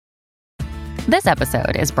This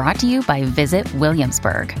episode is brought to you by Visit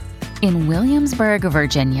Williamsburg. In Williamsburg,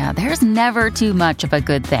 Virginia, there's never too much of a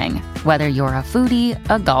good thing. Whether you're a foodie,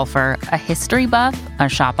 a golfer, a history buff, a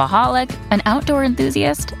shopaholic, an outdoor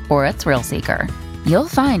enthusiast, or a thrill seeker, you'll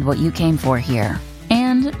find what you came for here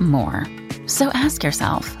and more. So ask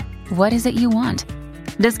yourself, what is it you want?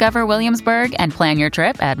 Discover Williamsburg and plan your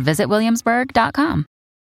trip at visitwilliamsburg.com.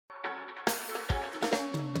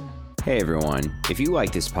 Hey everyone, if you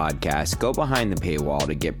like this podcast, go behind the paywall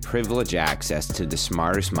to get privileged access to the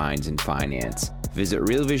smartest minds in finance. Visit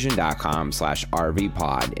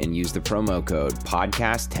realvision.com/RVPod and use the promo code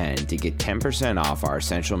podcast10 to get 10% off our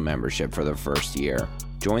essential membership for the first year.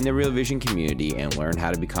 Join the Real Vision community and learn how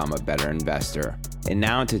to become a better investor. And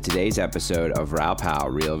now to today's episode of Raoul Pal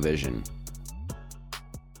Real Vision.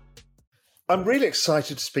 I'm really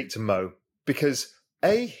excited to speak to Mo because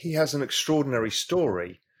A, he has an extraordinary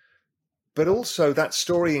story, but also that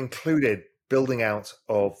story included building out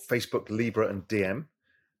of Facebook Libra and DM,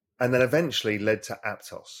 and then eventually led to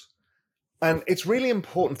Aptos. And it's really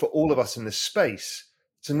important for all of us in this space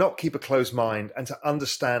to not keep a closed mind and to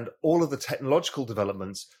understand all of the technological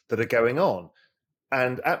developments that are going on.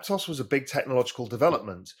 And Aptos was a big technological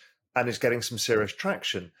development and is getting some serious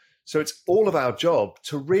traction. So it's all of our job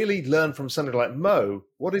to really learn from somebody like Mo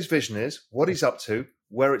what his vision is, what he's up to,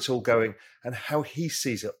 where it's all going, and how he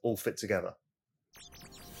sees it all fit together.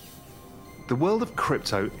 The world of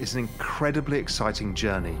crypto is an incredibly exciting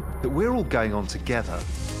journey that we're all going on together.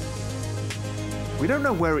 We don't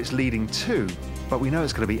know where it's leading to, but we know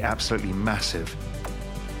it's going to be absolutely massive.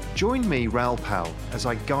 Join me, Raoul Pal, as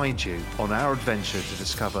I guide you on our adventure to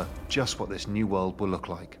discover just what this new world will look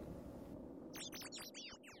like.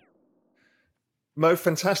 Mo,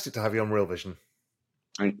 fantastic to have you on Real Vision.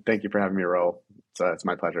 Thank you for having me, Raoul. It's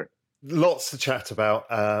my pleasure. Lots to chat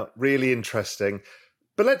about, really interesting.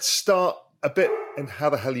 But let's start a bit in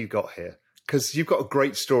how the hell you got here, because you've got a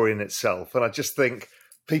great story in itself. And I just think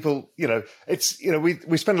people, we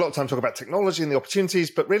spend a lot of time talking about technology and the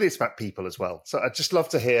opportunities, but really it's about people as well. So I'd just love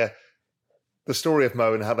to hear the story of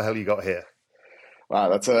Mo and how the hell you got here.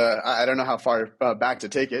 Wow, I don't know how far back to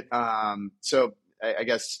take it. So I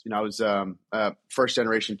guess, I was a first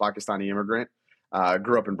generation Pakistani immigrant.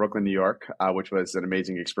 Grew up in Brooklyn, New York, which was an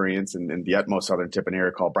amazing experience in the utmost southern tip of an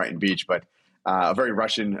area called Brighton Beach, but a very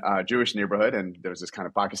Russian Jewish neighborhood. And there was this kind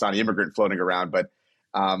of Pakistani immigrant floating around. But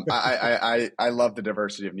I love the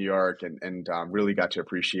diversity of New York and really got to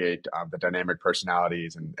appreciate the dynamic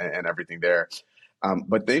personalities and everything there.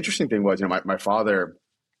 But the interesting thing was, my father,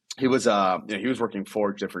 he was working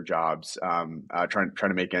 4 different jobs, trying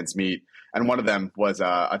to make ends meet. And one of them was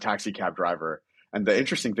a taxi cab driver. And the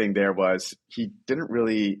interesting thing there was he didn't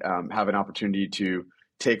really have an opportunity to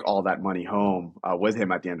take all that money home with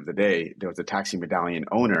him at the end of the day. There was a taxi medallion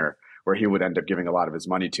owner where he would end up giving a lot of his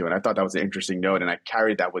money to. And I thought that was an interesting note. And I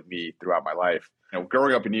carried that with me throughout my life.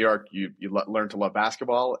 Growing up in New York, you learn to love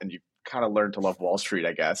basketball and you kind of learn to love Wall Street,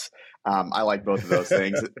 I guess. I like both of those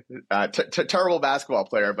things. Terrible basketball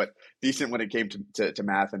player, but decent when it came to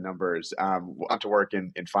math and numbers. Went to work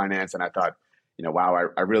in finance, and I thought, wow,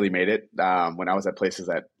 I really made it. When I was at places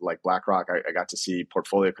like BlackRock, I got to see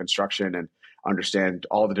portfolio construction and understand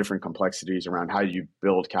all the different complexities around how you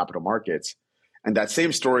build capital markets. And that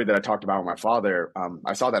same story that I talked about with my father,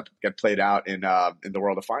 I saw that get played out in the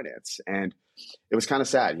world of finance. And it was kind of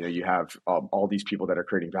sad. You have all these people that are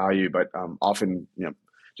creating value, but often,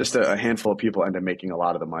 just a handful of people end up making a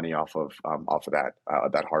lot of the money off of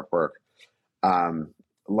that hard work.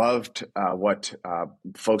 Loved what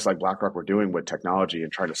folks like BlackRock were doing with technology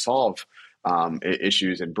and trying to solve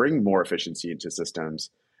issues and bring more efficiency into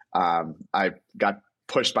systems. I got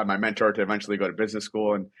pushed by my mentor to eventually go to business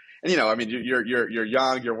school, and you're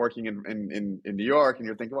young, you're working in New York, and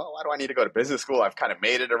you're thinking, well, why do I need to go to business school? I've kind of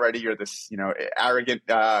made it already. You're this arrogant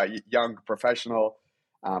young professional,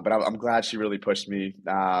 but I'm glad she really pushed me.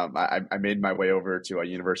 I made my way over to a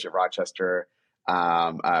University of Rochester.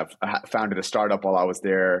 I founded a startup while I was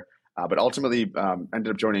there, but ultimately ended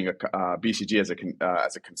up joining BCG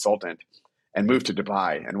as a consultant and moved to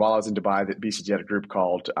Dubai. And while I was in Dubai, the BCG had a group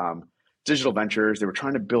called Digital Ventures. They were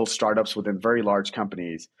trying to build startups within very large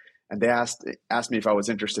companies. And they asked me if I was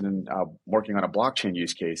interested in working on a blockchain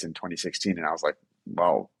use case in 2016. And I was like,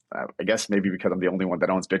 well, I guess maybe because I'm the only one that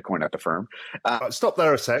owns Bitcoin at the firm. Stop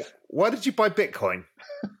there a sec. Why did you buy Bitcoin?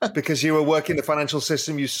 Because you were working the financial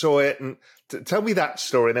system, you saw it. And tell me that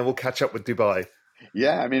story, and then we'll catch up with Dubai.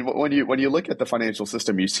 Yeah, I mean, when you look at the financial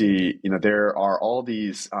system, you see, there are all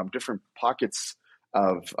these different pockets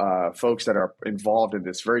of folks that are involved in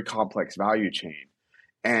this very complex value chain.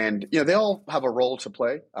 And, they all have a role to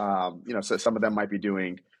play. So some of them might be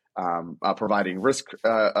doing providing risk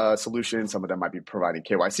solutions. Some of them might be providing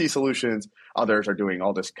KYC solutions. Others are doing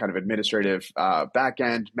all this kind of administrative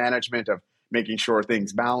back-end management of making sure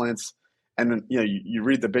things balance. And then, you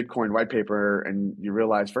read the Bitcoin white paper and you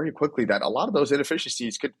realize very quickly that a lot of those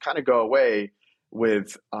inefficiencies could kind of go away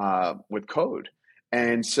with code.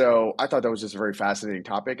 And so I thought that was just a very fascinating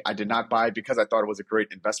topic. I did not buy it because I thought it was a great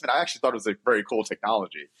investment. I actually thought it was a very cool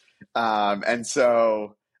technology. And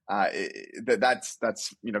so that's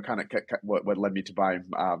kind of what led me to buy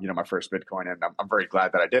my first Bitcoin. And I'm very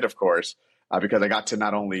glad that I did, of course, because I got to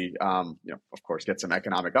not only of course get some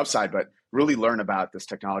economic upside, but really learn about this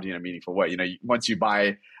technology in a meaningful way. Once you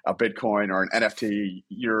buy a Bitcoin or an NFT,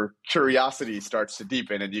 your curiosity starts to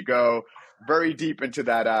deepen, and you go very deep into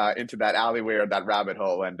that alleyway or that rabbit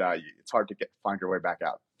hole, and it's hard to find your way back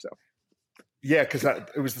out. So. Yeah, because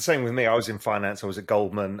it was the same with me. I was in finance. I was at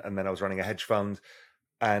Goldman, and then I was running a hedge fund,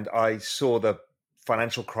 and I saw the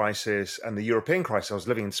financial crisis and the European crisis. I was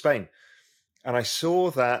living in Spain, and I saw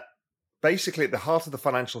that basically at the heart of the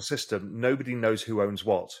financial system, nobody knows who owns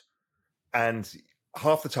what, and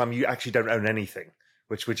half the time you actually don't own anything,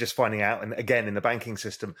 which we're just finding out, and again in the banking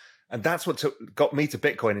system. And that's what got me to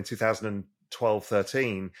Bitcoin in 2012,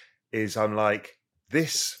 13, is I'm like,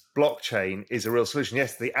 this blockchain is a real solution.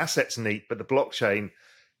 Yes, the asset's neat, but the blockchain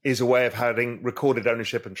is a way of having recorded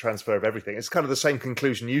ownership and transfer of everything. It's kind of the same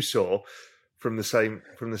conclusion you saw from the same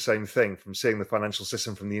thing, from seeing the financial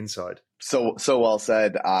system from the inside. So well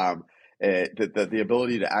said. The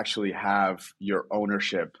ability to actually have your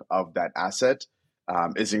ownership of that asset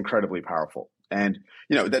is incredibly powerful. And,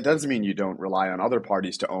 that doesn't mean you don't rely on other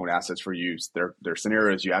parties to own assets for use. There are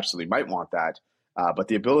scenarios you absolutely might want that. But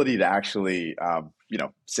the ability to actually,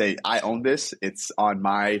 say, I own this, it's on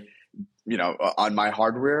my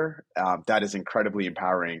hardware, that is incredibly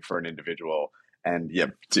empowering for an individual. And yeah,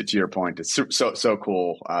 to your point, it's so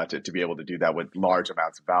cool to be able to do that with large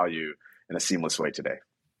amounts of value in a seamless way today.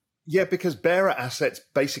 Yeah, because bearer assets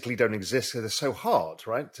basically don't exist. They're so hard,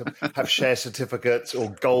 right? To have share certificates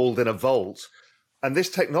or gold in a vault. And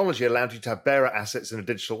this technology allowed you to have bearer assets in a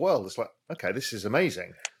digital world. It's like, okay, this is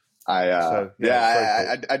amazing. I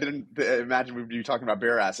didn't imagine we'd be talking about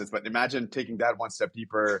bearer assets, but imagine taking that one step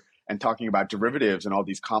deeper and talking about derivatives and all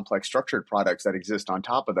these complex structured products that exist on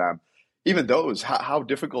top of them. Even those, how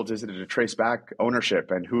difficult is it to trace back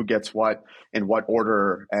ownership and who gets what in what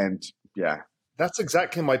order? And yeah. That's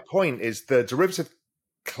exactly my point, is the derivative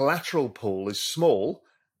collateral pool is small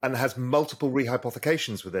and has multiple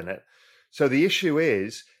rehypothecations within it. So the issue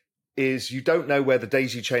is you don't know where the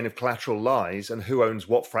daisy chain of collateral lies and who owns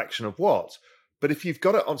what fraction of what. But if you've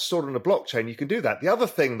got it stored on a blockchain, you can do that. The other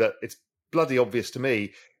thing that it's bloody obvious to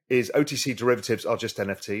me is OTC derivatives are just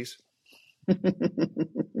NFTs.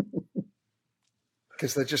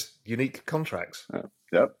 Because they're just unique contracts.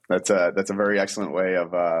 Yep, that's a very excellent way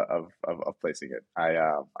of placing it.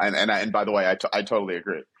 And by the way, I totally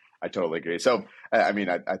agree. I totally agree. So, I mean,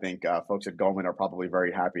 I think folks at Goldman are probably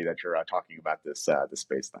very happy that you're talking about this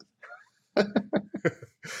space then.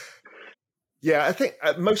 Yeah, I think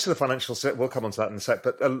most of the financial we'll come on to that in a sec,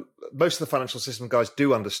 but most of the financial system guys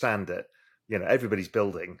do understand it. Everybody's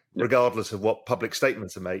building, regardless of what public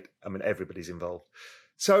statements are made. I mean, everybody's involved.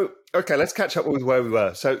 So, okay, let's catch up with where we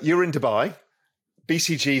were. So you're in Dubai.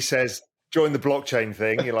 BCG says, join the blockchain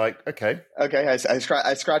thing. You're like, okay. Okay, I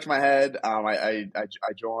scratch my head. I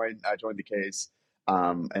joined the case.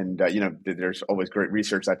 There's always great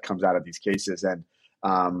research that comes out of these cases. And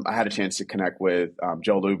I had a chance to connect with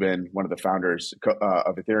Joe Lubin, one of the founders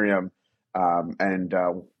of Ethereum,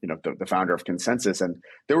 the founder of Consensus. And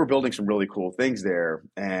they were building some really cool things there.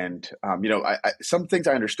 And, some things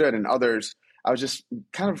I understood, and others I was just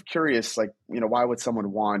kind of curious, like, why would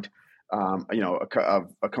someone want,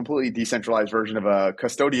 a completely decentralized version of a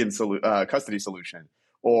custody solution,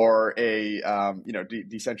 or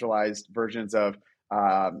decentralized versions of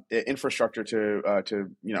infrastructure to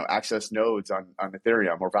access nodes on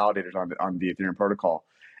Ethereum, or validators on the Ethereum protocol.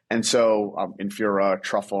 And so Infura,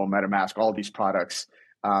 Truffle, MetaMask, all these products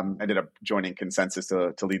ended up joining Consensus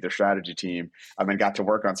to lead their strategy team, and got to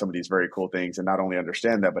work on some of these very cool things, and not only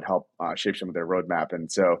understand that, but help shape some of their roadmap.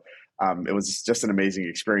 And so it was just an amazing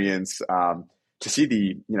experience to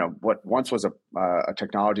see what once was a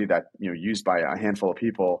technology that used by a handful of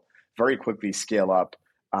people very quickly scale up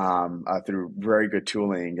through very good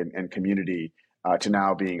tooling and community to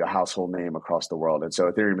now being a household name across the world. And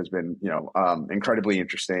so Ethereum has been incredibly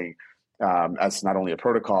interesting. As not only a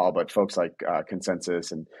protocol, but folks like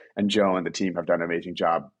Consensus and Joe and the team have done an amazing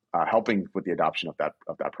job helping with the adoption of that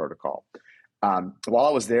protocol. While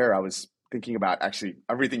I was there, I was thinking about actually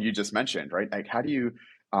everything you just mentioned, right? Like, how do you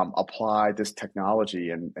apply this technology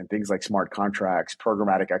and things like smart contracts,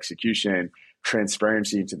 programmatic execution,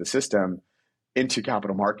 transparency into the system into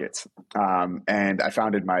capital markets. And I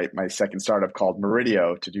founded my second startup called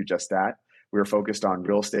Meridio to do just that. We were focused on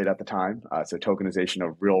real estate at the time, so tokenization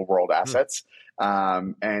of real world assets.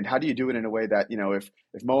 And how do you do it in a way that, if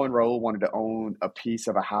Mo and Raul wanted to own a piece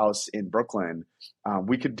of a house in Brooklyn,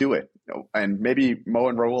 we could do it. And maybe Mo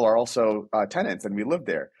and Raul are also tenants and we live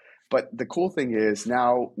there. But the cool thing is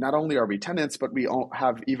now, not only are we tenants, but we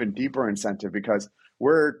have even deeper incentive because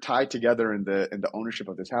we're tied together in the ownership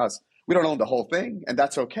of this house. We don't own the whole thing, and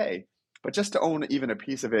that's okay. But just to own even a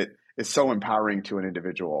piece of it is so empowering to an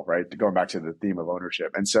individual, right? Going back to the theme of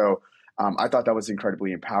ownership. And so I thought that was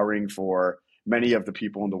incredibly empowering for many of the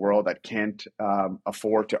people in the world that can't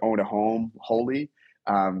afford to own a home wholly.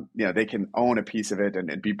 They can own a piece of it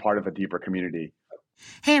and be part of a deeper community.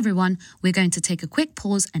 Hey everyone, we're going to take a quick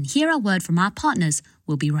pause and hear a word from our partners.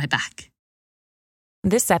 We'll be right back.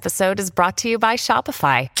 This episode is brought to you by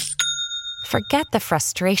Shopify. Forget the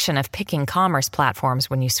frustration of picking commerce platforms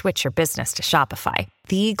when you switch your business to Shopify,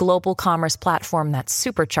 the global commerce platform that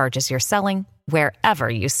supercharges your selling wherever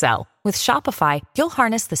you sell. With Shopify, you'll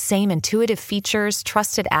harness the same intuitive features,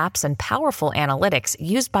 trusted apps, and powerful analytics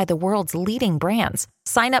used by the world's leading brands.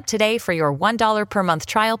 Sign up today for your $1 per month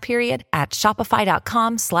trial period at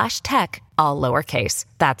shopify.com/tech, all lowercase.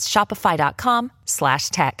 That's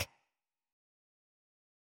shopify.com/tech.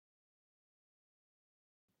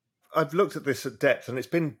 I've looked at this at depth, and it's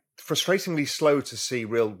been frustratingly slow to see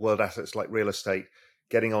real world assets like real estate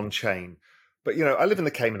getting on chain. But, I live in the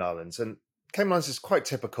Cayman Islands, and Cayman Islands is quite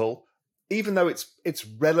typical. Even though it's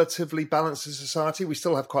relatively balanced as a society, we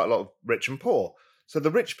still have quite a lot of rich and poor. So the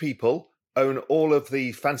rich people own all of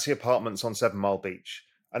the fancy apartments on 7 Mile Beach,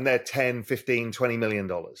 and they're 10, 15, $20 million.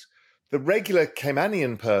 The regular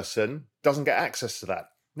Caymanian person doesn't get access to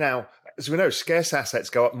that. Now, as we know, scarce assets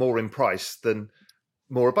go up more in price than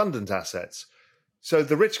more abundant assets. So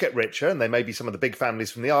the rich get richer, and they may be some of the big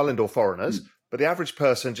families from the island or foreigners, but the average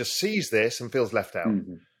person just sees this and feels left out.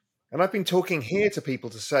 Mm-hmm. And I've been talking here to people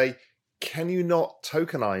to say, can you not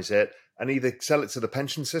tokenize it and either sell it to the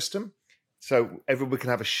pension system so everyone can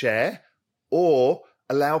have a share, or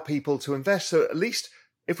allow people to invest? So at least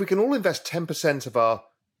if we can all invest 10% of our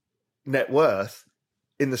net worth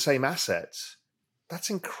in the same assets, that's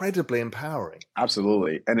incredibly empowering.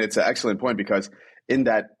 Absolutely. And it's an excellent point because in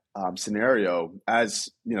that scenario, as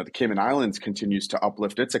the Cayman Islands continues to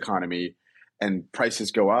uplift its economy and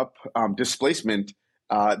prices go up, displacement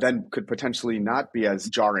then could potentially not be as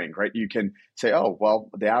jarring, right? You can say, oh, well,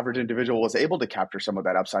 the average individual was able to capture some of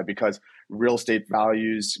that upside because real estate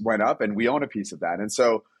values went up and we own a piece of that. And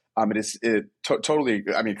so totally,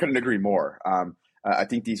 couldn't agree more. I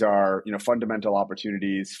think these are, fundamental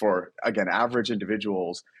opportunities for, again, average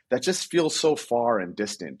individuals that just feel so far and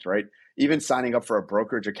distant, right? Even signing up for a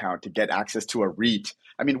brokerage account to get access to a REIT.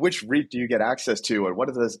 I mean, which REIT do you get access to, and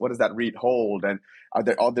what does that REIT hold? And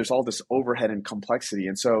there's all this overhead and complexity.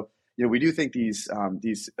 And so, we do think these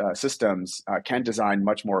systems can design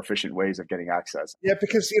much more efficient ways of getting access. Yeah,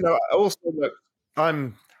 because also look,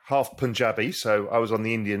 I'm half Punjabi, so I was on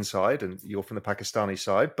the Indian side, and you're from the Pakistani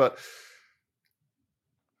side, but.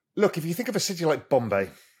 Look, if you think of a city like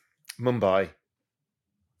Mumbai,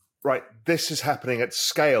 right, this is happening at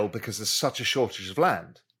scale because there's such a shortage of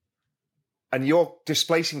land. And you're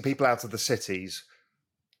displacing people out of the cities.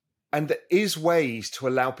 And there is ways to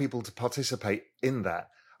allow people to participate in that.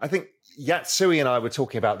 I think Yatsui and I were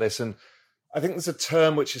talking about this, and I think there's a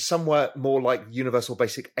term which is somewhat more like universal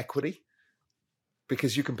basic equity,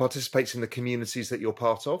 because you can participate in the communities that you're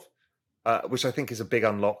part of, which I think is a big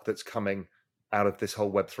unlock that's coming out of this whole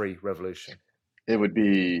Web3 revolution. It would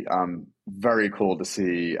be very cool to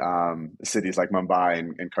see cities like Mumbai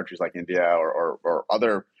and countries like India or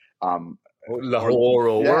other Lahore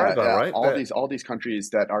or wherever, right? All these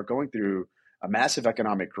countries that are going through a massive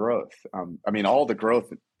economic growth. All the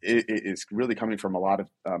growth is really coming from a lot of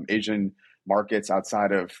Asian markets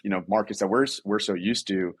outside of markets that we're so used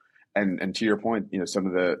to. And to your point, some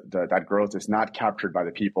of that growth is not captured by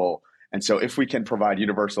the people. And so if we can provide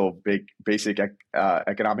universal basic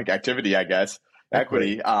economic activity, I guess,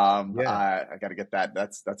 equity, I got to get that.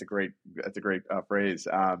 That's a great phrase.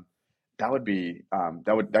 That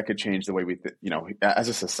could change the way we, as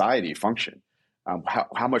a society function.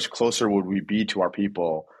 How much closer would we be to our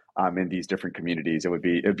people in these different communities? It'd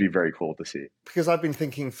be very cool to see. Because I've been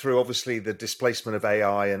thinking through, obviously, the displacement of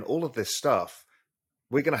AI and all of this stuff.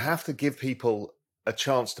 We're going to have to give people a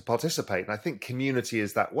chance to participate. And I think community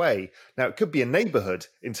is that way. Now, it could be a neighborhood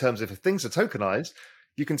in terms of if things are tokenized,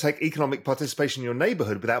 you can take economic participation in your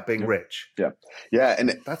neighborhood without being rich. Yeah.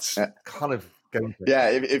 And that's kind of going. Yeah.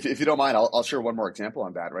 If you don't mind, I'll share one more example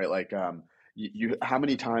on that, right? Like, you how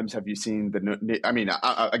many times have you seen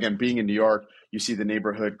again, being in New York, you see the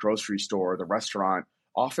neighborhood grocery store, the restaurant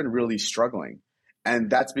often really struggling. And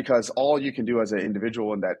that's because all you can do as an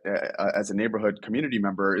individual and as a neighborhood community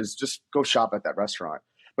member is just go shop at that restaurant,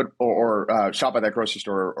 or shop at that grocery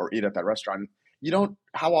store or eat at that restaurant.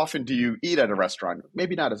 How often do you eat at a restaurant?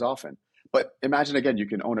 Maybe not as often, but imagine again, you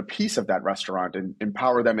can own a piece of that restaurant and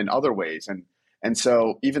empower them in other ways. And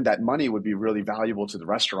so even that money would be really valuable to the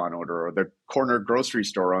restaurant owner or the corner grocery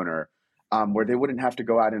store owner, where they wouldn't have to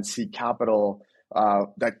go out and seek capital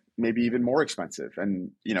that may be even more expensive.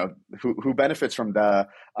 And who benefits from that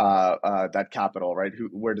capital, right?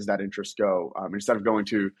 Where does that interest go? Instead of going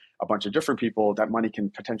to a bunch of different people, that money can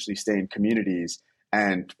potentially stay in communities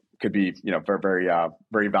and could be very, very,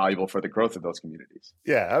 very valuable for the growth of those communities.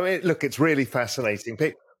 Yeah, I mean, look, it's really fascinating.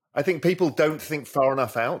 I think people don't think far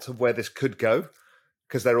enough out of where this could go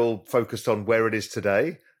because they're all focused on where it is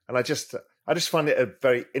today. And I just find it a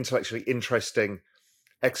very intellectually interesting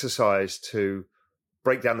exercise to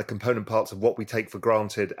break down the component parts of what we take for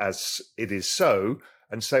granted as it is so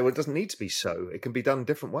and say, well, it doesn't need to be so. It can be done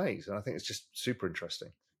different ways. And I think it's just super interesting.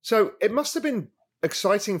 So it must have been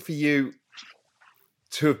exciting for you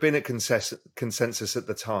to have been at Consensus at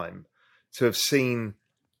the time, to have seen,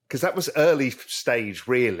 because that was early stage,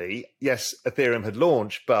 really. Yes, Ethereum had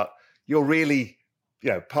launched, but you're really,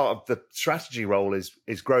 part of the strategy role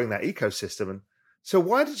is growing that ecosystem. And so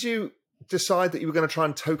why did you decide that you were going to try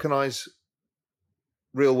and tokenize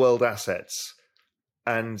real world assets?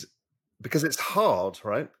 And because it's hard,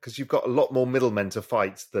 right? Because you've got a lot more middlemen to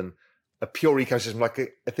fight than a pure ecosystem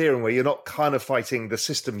like Ethereum, where you're not kind of fighting the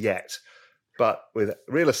system yet. But with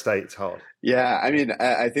real estate, it's hard. Yeah, I mean,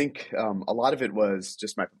 I think a lot of it was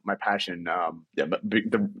just my passion.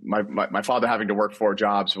 My father having to work 4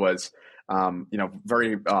 jobs was,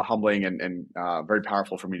 very humbling and very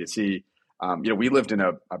powerful for me to see. We lived in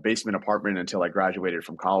a basement apartment until I graduated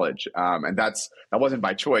from college, and that wasn't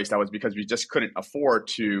by choice. That was because we just couldn't afford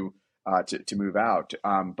to move out.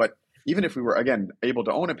 But even if we were, again, able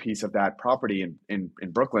to own a piece of that property in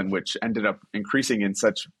Brooklyn, which ended up increasing in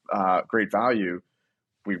such great value,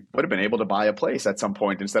 we would have been able to buy a place at some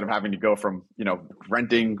point instead of having to go from,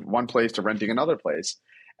 renting one place to renting another place.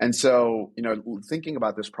 And so, thinking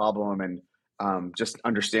about this problem and just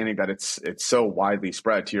understanding that it's so widely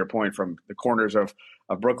spread, to your point, from the corners of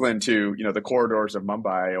Brooklyn to, the corridors of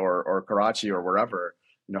Mumbai or Karachi or wherever.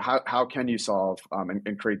 How can you solve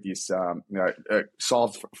and create these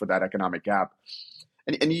solve for that economic gap?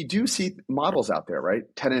 And you do see models out there, right?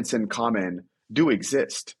 Tenants in common do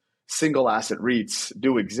exist. Single asset REITs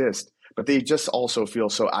do exist, but they just also feel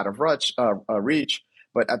so out of reach.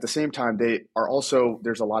 But at the same time,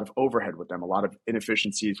 there's a lot of overhead with them, a lot of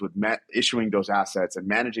inefficiencies with issuing those assets and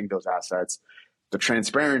managing those assets, the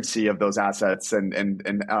transparency of those assets and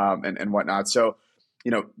whatnot. So,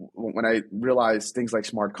 when I realized things like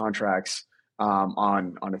smart contracts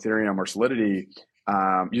on Ethereum or Solidity,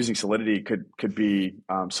 using Solidity could be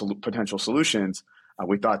potential solutions,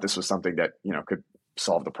 we thought this was something that could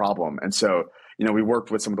solve the problem. And so, we worked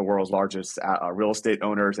with some of the world's largest real estate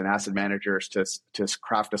owners and asset managers to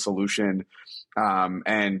craft a solution,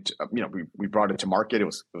 and we brought it to market. It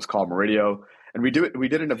was called Meridio, and we did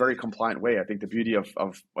it in a very compliant way. I think the beauty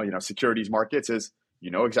of securities markets is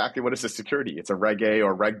exactly what is a security. It's a Reg A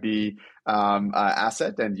or Reg B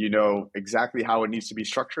asset, and exactly how it needs to be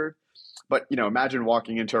structured. But imagine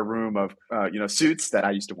walking into a room of suits that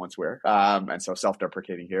I used to once wear, and so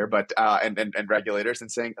self-deprecating here, but and regulators,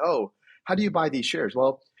 and saying, "Oh, how do you buy these shares?"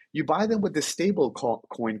 Well, you buy them with this stable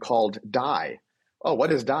coin called DAI. Oh,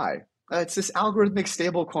 what is DAI? It's this algorithmic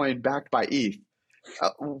stable coin backed by ETH.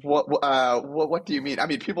 What do you mean? I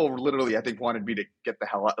mean, people literally, I think, wanted me to get the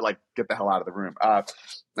hell out of the room.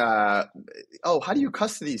 How do you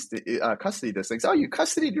custody these things? Oh, you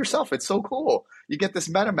custody it yourself. It's so cool. You get this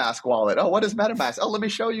MetaMask wallet. Oh, what is MetaMask? Oh, let me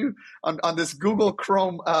show you on this Google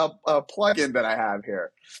Chrome plugin that I have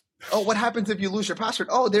here. Oh, what happens if you lose your password?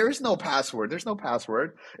 Oh, there is no password. There's no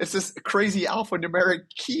password. It's this crazy alphanumeric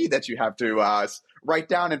key that you have to write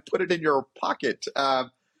down and put it in your pocket.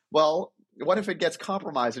 Well, what if it gets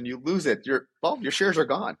compromised and you lose it? Your shares are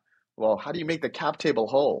gone. Well, how do you make the cap table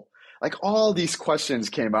whole? Like, all these questions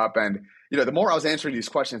came up, and the more I was answering these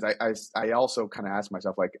questions, I also kind of asked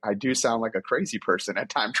myself, like, I do sound like a crazy person at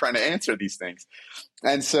times trying to answer these things.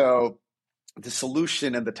 And so the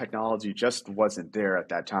solution and the technology just wasn't there at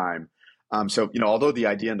that time. So, although the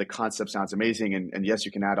idea and the concept sounds amazing, and yes,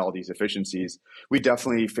 you can add all these efficiencies, we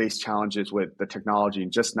definitely face challenges with the technology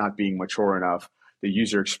and just not being mature enough, the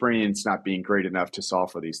user experience not being great enough to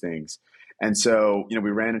solve for these things. And so, we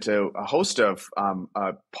ran into a host of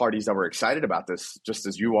parties that were excited about this, just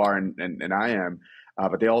as you are and I am,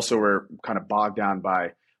 but they also were kind of bogged down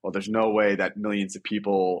by, well, there's no way that millions of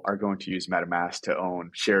people are going to use MetaMask to own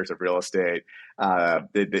shares of real estate.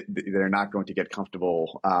 They're not going to get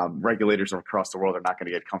comfortable. Regulators across the world are not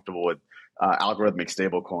going to get comfortable with algorithmic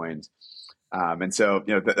stablecoins. And so,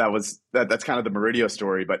 that's kind of the Meridio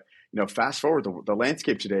story. But, fast forward, the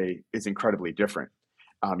landscape today is incredibly different.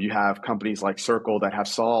 You have companies like Circle that have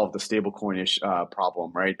solved the stablecoin-ish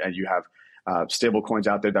problem, right? And you have stable coins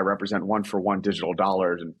out there that represent one-for-one digital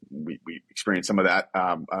dollars. And we experienced some of that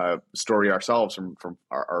story ourselves from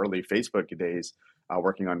our early Facebook days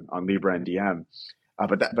working on Libra and DM.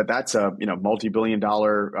 But that's a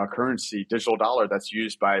multi-billion-dollar currency, digital dollar that's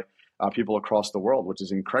used by people across the world, which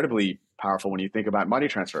is incredibly powerful when you think about money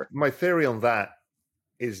transfer. My theory on that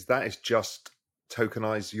is just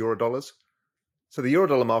tokenized Eurodollars. So the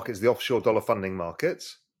Eurodollar market is the offshore dollar funding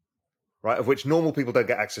markets, right, of which normal people don't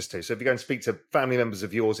get access to. So if you go and speak to family members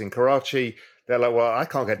of yours in Karachi, they're like, well, I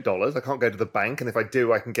can't get dollars. I can't go to the bank. And if I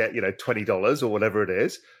do, I can get, $20 or whatever it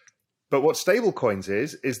is. But what stablecoins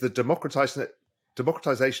is the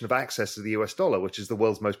democratization of access to the US dollar, which is the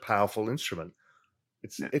world's most powerful instrument.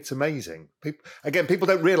 It's amazing. People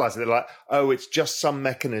don't realize it. They're like, oh, it's just some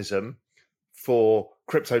mechanism for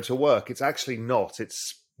crypto to work. It's actually not.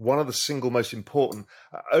 It's one of the single most important.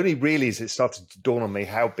 Only really as it started to dawn on me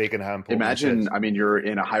how big and how important. Imagine, you're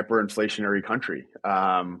in a hyperinflationary country,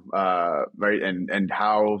 right? And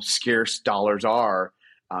how scarce dollars are.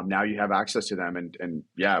 Now you have access to them, and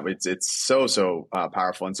yeah, it's so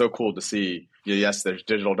powerful and so cool to see. Yes, there's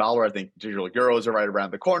digital dollar. I think digital euros are right around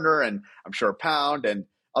the corner, and I'm sure pound and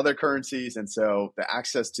other currencies. And so the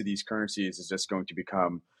access to these currencies is just going to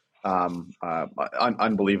become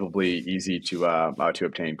unbelievably easy to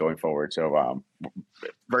obtain going forward. So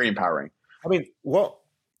very empowering. What?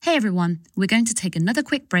 Hey everyone, we're going to take another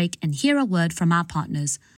quick break and hear a word from our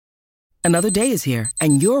partners. Another day is here,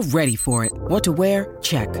 and you're ready for it. What to wear?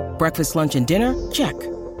 Check. Breakfast, lunch, and dinner? Check.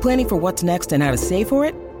 Planning for what's next and how to save for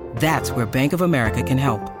it? That's where Bank of America can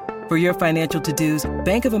help. For your financial to-dos,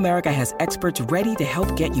 Bank of America has experts ready to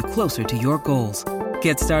help get you closer to your goals.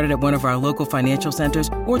 Get started at one of our local financial centers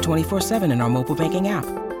or 24/7 in our mobile banking app.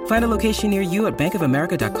 Find a location near you at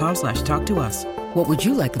bankofamerica.com/talktous. What would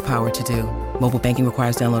you like the power to do? Mobile banking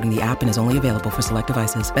requires downloading the app and is only available for select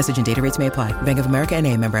devices. Message and data rates may apply. Bank of America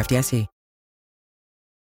N.A., member FDIC.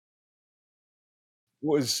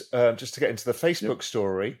 Was just to get into the Facebook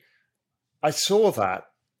story, I saw that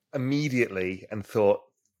immediately and thought,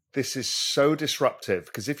 this is so disruptive,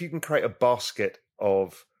 because if you can create a basket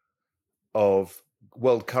of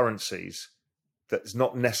world currencies that's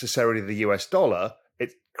not necessarily the US dollar,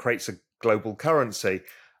 it creates a global currency.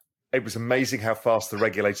 It was amazing how fast the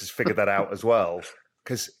regulators figured that out as well,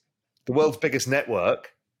 because the world's biggest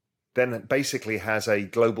network then basically has a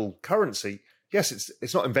global currency. Yes,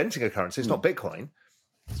 it's not inventing a currency. It's not Bitcoin.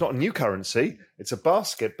 It's not a new currency. It's a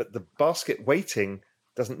basket, but the basket weighting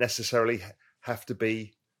doesn't necessarily have to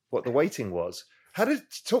be what the weighting was.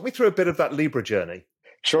 Talk me through a bit of that Libra journey.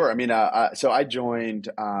 Sure. So I joined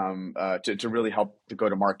to really help to go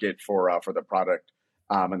to market for the product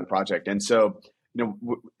and the project. And so,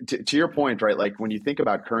 to your point, right? Like when you think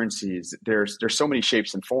about currencies, there's so many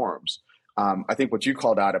shapes and forms. I think what you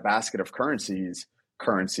called out, a basket of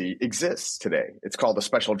currency exists today. It's called a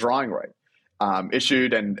special drawing right,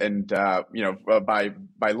 issued by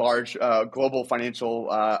large global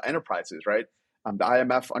financial enterprises, right? The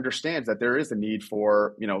IMF understands that there is a need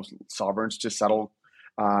for sovereigns to settle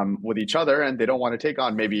with each other, and they don't want to take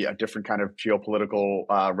on maybe a different kind of geopolitical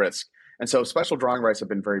risk. And so special drawing rights have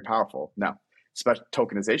been very powerful. Now,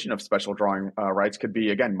 tokenization of special drawing rights could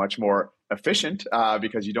be, again, much more efficient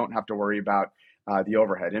because you don't have to worry about the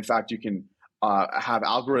overhead. In fact, you can have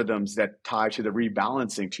algorithms that tie to the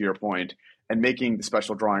rebalancing, to your point, and making the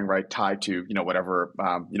special drawing right tied to whatever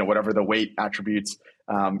the weight attributes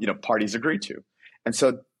parties agree to. And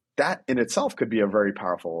so that in itself could be a very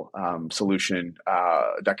powerful solution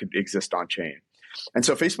that could exist on chain. And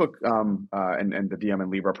so Facebook and the DM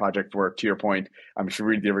and Libra project were, to your point, if you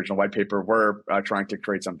read the original white paper, we're trying to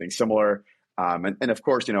create something similar. And of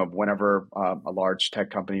course, whenever a large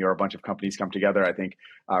tech company or a bunch of companies come together, I think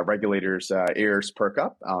regulators' ears perk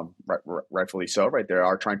up, rightfully so, right? They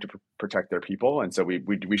are trying to protect their people. And so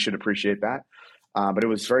we should appreciate that. But it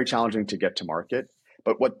was very challenging to get to market.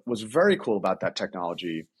 But what was very cool about that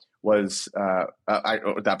technology was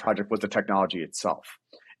that project was the technology itself.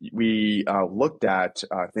 We looked at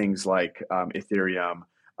things like Ethereum,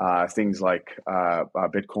 things like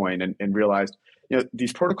Bitcoin, and realized,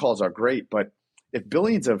 these protocols are great, but if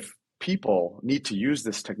billions of people need to use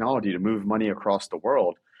this technology to move money across the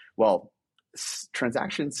world, well,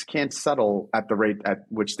 transactions can't settle at the rate at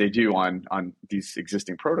which they do on these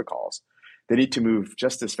existing protocols. They need to move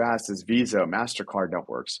just as fast as Visa, MasterCard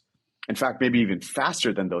networks. In fact, maybe even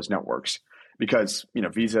faster than those networks, because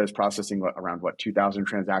Visa is processing around 2,000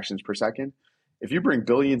 transactions per second. If you bring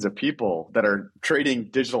billions of people that are trading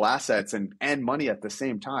digital assets and money at the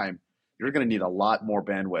same time, you're going to need a lot more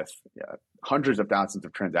bandwidth, hundreds of thousands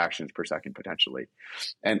of transactions per second potentially.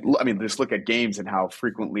 And I mean, just look at games and how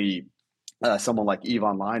frequently someone like EVE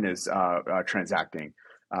Online is transacting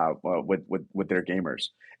with their gamers.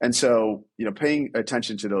 And so, paying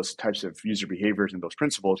attention to those types of user behaviors and those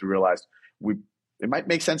principles, we realized it might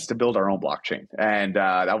make sense to build our own blockchain. And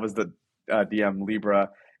that was the DM Libra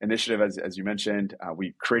initiative, as you mentioned.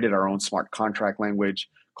 We created our own smart contract language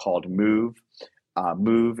called Move.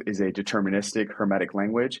 Move is a deterministic hermetic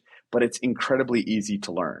language, but it's incredibly easy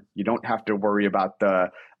to learn. You don't have to worry about the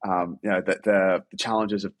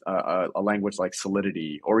challenges of a language like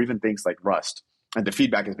Solidity or even things like Rust. And the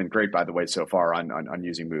feedback has been great, by the way, so far on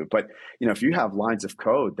using Move. But if you have lines of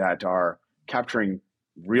code that are capturing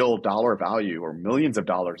real dollar value or millions of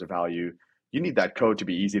dollars of value, you need that code to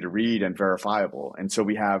be easy to read and verifiable. And so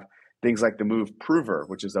we have things like the Move Prover,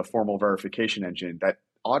 which is a formal verification engine that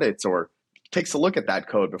audits or takes a look at that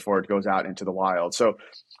code before it goes out into the wild. So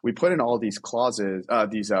we put in all these clauses,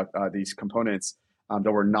 these components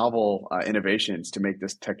that were novel innovations to make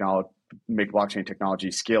make blockchain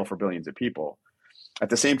technology scale for billions of people. At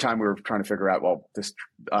the same time, we were trying to figure out,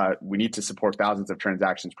 we need to support thousands of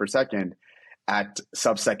transactions per second at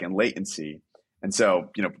sub-second latency. And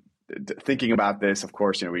so, thinking about this, of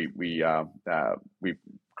course, we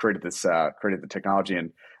created the technology,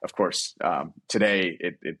 and of course, today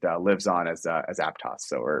it lives on as Aptos.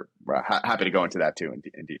 So we're happy to go into that too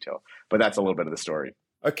in detail. But that's a little bit of the story.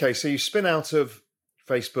 Okay, so you spin out of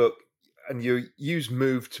Facebook and you use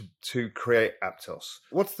Move to create Aptos.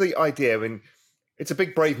 What's the idea? I mean, it's a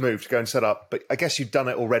big, brave move to go and set up, but I guess you've done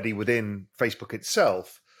it already within Facebook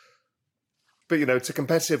itself. But, it's a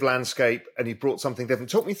competitive landscape and you brought something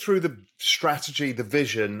different. Talk me through the strategy, the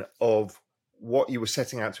vision of what you were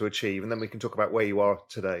setting out to achieve, and then we can talk about where you are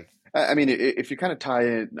today. I mean, if you kind of tie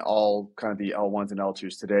in all kind of the L1s and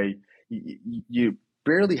L2s today, you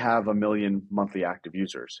barely have 1 million monthly active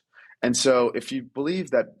users. And so if you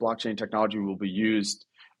believe that blockchain technology will be used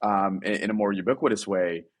in a more ubiquitous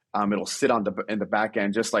way, it'll sit in the back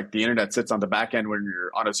end, just like the internet sits on the back end when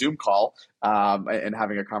you're on a Zoom call and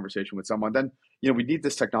having a conversation with someone. Then we need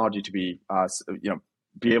this technology to be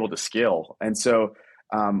able to scale. And so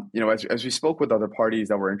as we spoke with other parties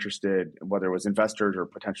that were interested, whether it was investors or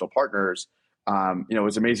potential partners, it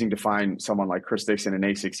was amazing to find someone like Chris Dixon and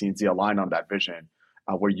A16Z align on that vision,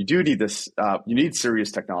 where you do need this. You need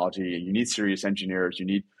serious technology, you need serious engineers, you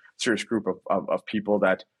need a serious group of people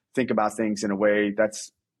that think about things in a way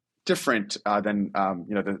that's different than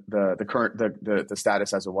the current the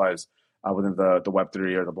status as it was within the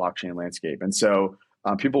Web3 or the blockchain landscape. And so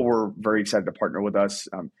people were very excited to partner with us.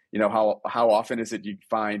 How often is it you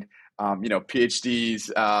find PhDs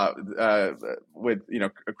with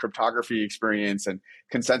cryptography experience and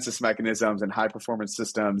consensus mechanisms and high performance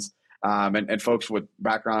systems, and folks with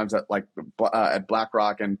backgrounds at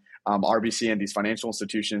BlackRock and RBC and these financial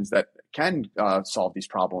institutions that can solve these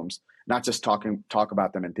problems, not just talk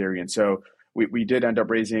about them in theory. And so we did end up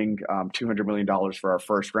raising $200 million for our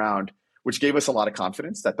first round, which gave us a lot of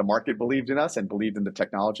confidence that the market believed in us and believed in the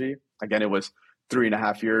technology. Again, it was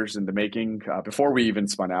 3.5 years in the making before we even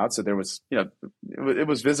spun out. So there was, it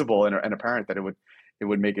was visible and apparent that it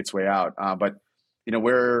would make its way out. But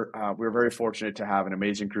we're very fortunate to have an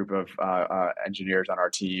amazing group of engineers on our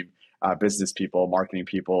team, business people, marketing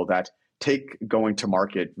people that take going to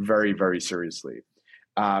market very, very seriously.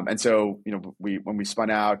 And so, when we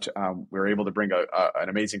spun out, we were able to bring an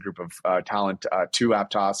amazing group of talent to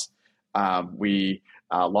Aptos. We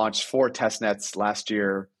launched 4 testnets last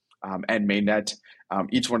year and mainnet.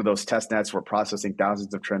 Each one of those testnets were processing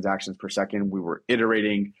thousands of transactions per second. We were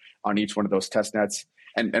iterating on each one of those testnets.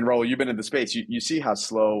 And Raul, you've been in the space. You see how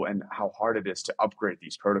slow and how hard it is to upgrade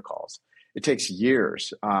these protocols. It takes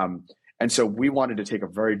years. And so we wanted to take a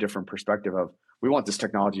very different perspective of, we want this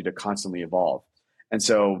technology to constantly evolve. And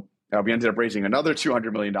so we ended up raising another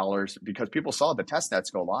 $200 million because people saw the test nets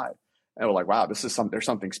go live and were like, wow, there's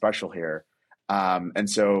something special here. And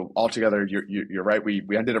so altogether, you're right. We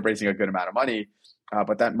ended up raising a good amount of money.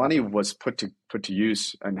 but that money was put to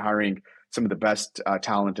use in hiring some of the best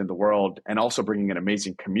talent in the world, and also bringing an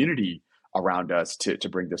amazing community around us to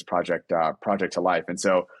bring this project to life. And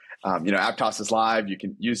so, Aptos is live. You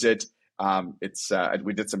can use it.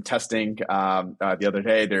 We did some testing the other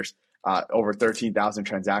day. There's over 13,000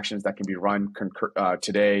 transactions that can be run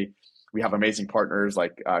today. We have amazing partners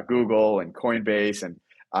like Google and Coinbase and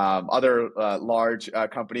other large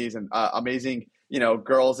companies, and amazing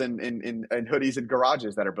girls in hoodies and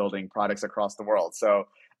garages that are building products across the world. So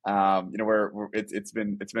it's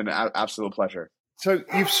been an absolute pleasure. So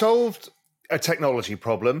you've solved a technology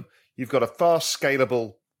problem. You've got a fast,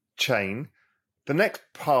 scalable chain. The next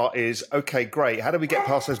part is, okay, great. How do we get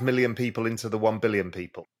past those million people into the 1 billion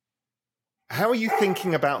people? How are you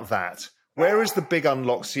thinking about that? Where is the big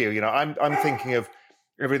unlocks here? I'm thinking of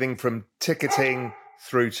everything from ticketing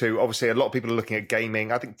through to, obviously, a lot of people are looking at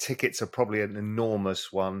gaming. I think tickets are probably an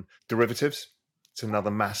enormous one. Derivatives, it's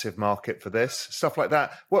another massive market for this. Stuff like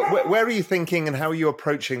that. Where are you thinking, and how are you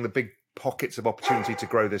approaching the big pockets of opportunity to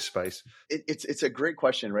grow this space? It's a great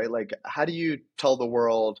question, right? Like, how do you tell the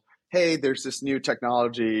world, hey, there's this new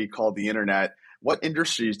technology called the internet. What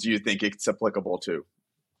industries do you think it's applicable to?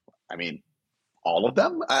 I mean, all of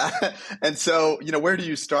them. And so, where do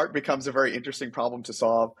you start becomes a very interesting problem to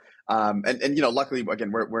solve. And luckily,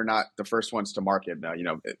 again, we're not the first ones to market.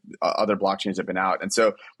 Other blockchains have been out. And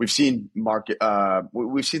so we've seen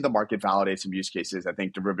the market validate some use cases. I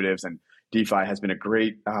think derivatives and DeFi has been a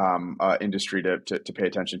great industry to pay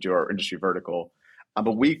attention to, our industry vertical.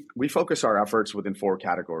 But we focus our efforts within 4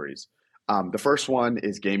 categories. The first one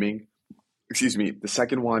is gaming. The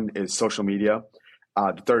second one is social media.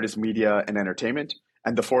 The third is media and entertainment.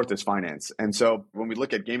 And the fourth is finance. And so when we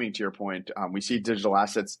look at gaming, to your point, we see digital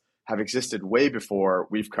assets have existed way before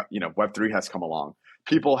Web3 has come along.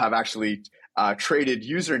 People have actually traded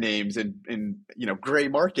usernames in gray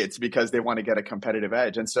markets because they want to get a competitive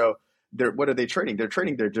edge. And so what are they trading? They're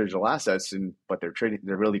trading their digital assets, but they're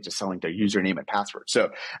really just selling their username and password.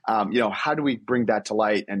 So, how do we bring that to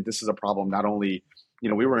light? And this is a problem not only,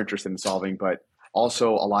 we were interested in solving, but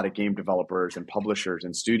also a lot of game developers and publishers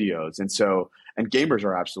and studios. And gamers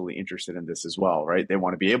are absolutely interested in this as well, right? They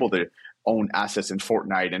want to be able to own assets in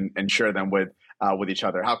Fortnite and share them with each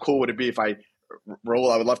other. How cool would it be if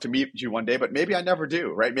Raul, I would love to meet you one day, but maybe I never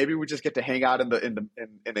do, right? Maybe we just get to hang out in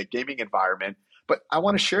a gaming environment, but I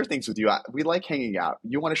want to share things with you. We like hanging out.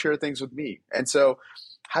 You want to share things with me. And so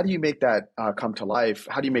how do you make that come to life?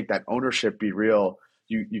 How do you make that ownership be real?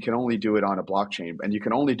 You can only do it on a blockchain, and you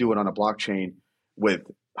can only do it on a blockchain with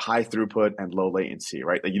high throughput and low latency,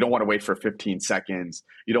 right? Like, you don't want to wait for 15 seconds.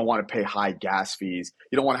 You don't want to pay high gas fees.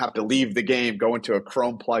 You don't want to have to leave the game, go into a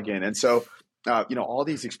Chrome plugin. And so, all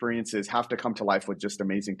these experiences have to come to life with just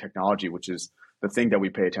amazing technology, which is the thing that we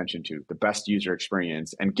pay attention to, the best user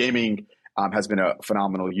experience. And gaming has been a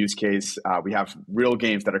phenomenal use case. We have real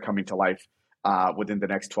games that are coming to life within the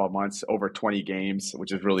next 12 months, over 20 games,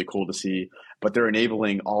 which is really cool to see. But they're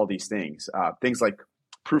enabling all these things like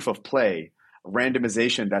proof of play,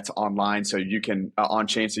 randomization that's online, so you can on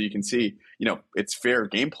chain, so you can see, it's fair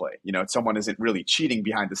gameplay. Someone isn't really cheating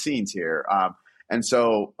behind the scenes here. And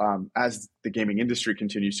so, as the gaming industry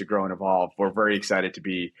continues to grow and evolve, we're very excited to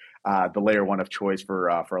be the layer 1 of choice for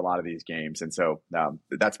a lot of these games. And so,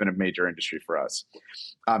 that's been a major industry for us.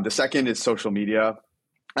 The second is social media.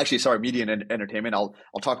 Actually, sorry, media and entertainment. I'll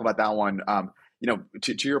talk about that one.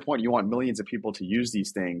 To your point, you want millions of people to use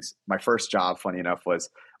these things. My first job, funny enough, was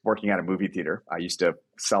working at a movie theater. I used to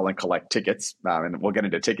sell and collect tickets, and we'll get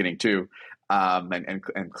into ticketing too, and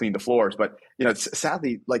clean the floors. But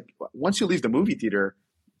sadly, like, once you leave the movie theater,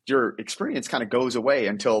 your experience kind of goes away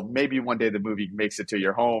until maybe one day the movie makes it to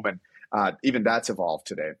your home, and even that's evolved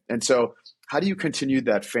today. And so, how do you continue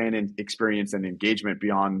that fan experience and engagement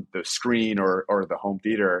beyond the screen or the home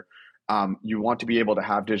theater? You want to be able to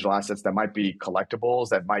have digital assets that might be collectibles,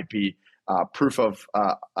 that might be proof of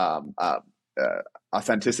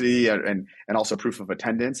authenticity and also proof of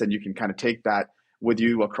attendance, and you can kind of take that with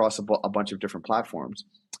you across a bunch of different platforms.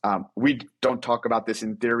 We don't talk about this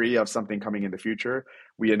in theory of something coming in the future.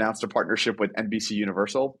 We announced a partnership with NBC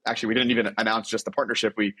Universal. Actually, we didn't even announce just the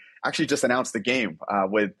partnership. We actually just announced the game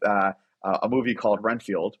with a movie called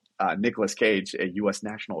Renfield. Nicolas Cage, a U.S.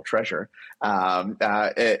 national treasure,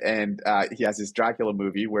 and he has this Dracula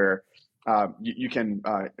movie where you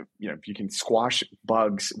can squash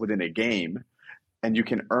bugs within a game, and you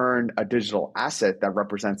can earn a digital asset that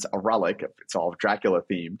represents a relic. It's all Dracula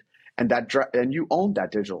themed, and you own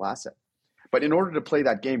that digital asset. But in order to play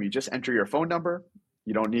that game, you just enter your phone number.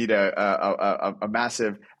 You don't need a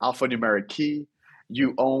massive alphanumeric key.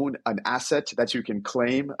 you own an asset that you can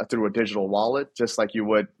claim through a digital wallet, just like you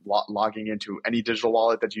would logging into any digital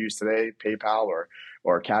wallet that you use today, PayPal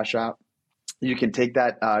or Cash App. You can take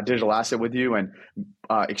that digital asset with you and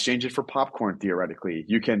exchange it for popcorn. Theoretically,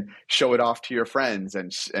 you can show it off to your friends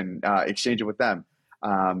and exchange it with them.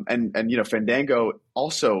 And Fandango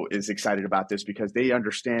also is excited about this because they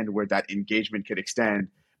understand where that engagement could extend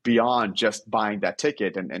beyond just buying that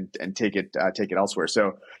ticket and take it elsewhere.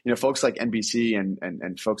 So folks like NBC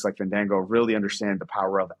and folks like Fandango really understand the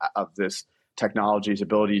power of this technology's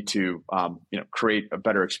ability to create a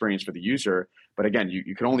better experience for the user. But again,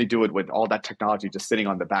 you can only do it with all that technology just sitting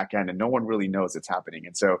on the back end, and no one really knows it's happening.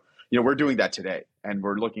 And so we're doing that today, and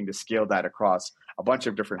we're looking to scale that across a bunch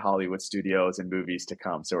of different Hollywood studios and movies to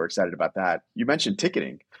come. So we're excited about that. You mentioned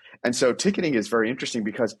ticketing, and so ticketing is very interesting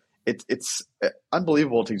because it's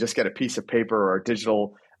unbelievable to just get a piece of paper or a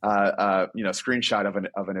digital screenshot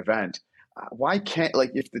of an event. Why can't,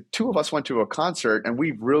 if the two of us went to a concert and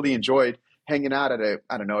we really enjoyed hanging out at a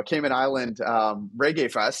Cayman Island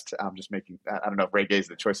reggae fest. I'm just making, I don't know if reggae is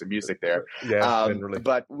the choice of music there. Yeah, generally.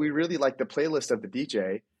 But we really like the playlist of the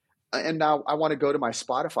DJ. And now I want to go to my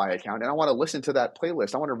Spotify account and I want to listen to that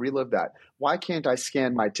playlist. I want to relive that. Why can't I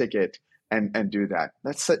scan my ticket and do that?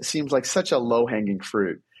 That seems like such a low-hanging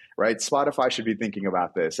fruit, right? Spotify should be thinking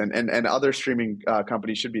about this, and other streaming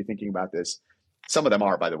companies should be thinking about this. Some of them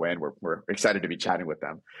are, by the way, and we're excited to be chatting with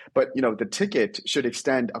them. But the ticket should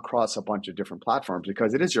extend across a bunch of different platforms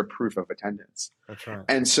because it is your proof of attendance. That's right.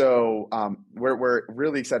 And so we're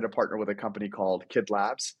really excited to partner with a company called Kid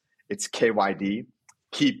Labs. It's KYD,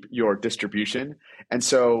 Keep Your Distribution. And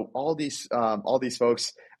so all these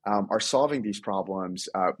folks are solving these problems,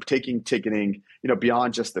 taking ticketing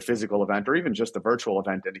beyond just the physical event or even just the virtual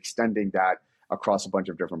event and extending that across a bunch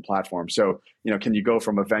of different platforms. So, can you go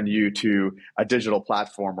from a venue to a digital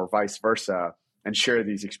platform or vice versa and share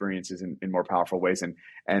these experiences in more powerful ways? And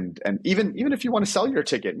even if you want to sell your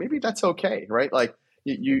ticket, maybe that's okay, right? Like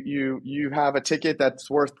you have a ticket that's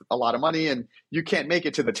worth a lot of money and you can't make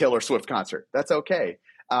it to the Taylor Swift concert. That's okay.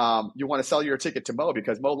 You want to sell your ticket to Mo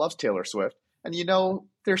because Mo loves Taylor Swift and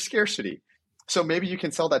there's scarcity. So maybe you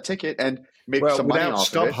can sell that ticket and make some money off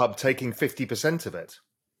of it. Without StubHub taking 50% of it.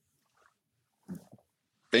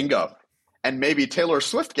 Bingo. And maybe Taylor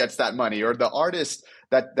Swift gets that money, or the artist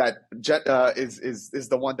that is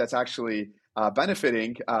the one that's actually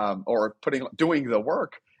benefiting or doing the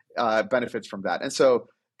work benefits from that. And so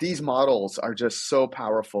these models are just so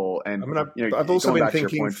powerful. And I've also been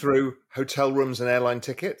thinking through hotel rooms and airline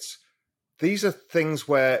tickets. These are things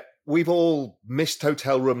where we've all missed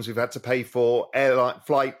hotel rooms we've had to pay for, airline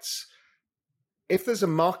flights. If there's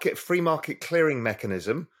a free market clearing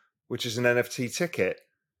mechanism, which is an NFT ticket,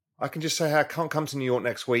 I can just say, hey, I can't come to New York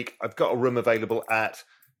next week. I've got a room available at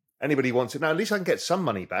anybody wants it. Now, at least I can get some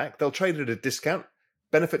money back. They'll trade it at a discount,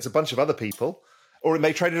 benefits a bunch of other people, or it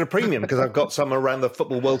may trade at a premium because I've got some around the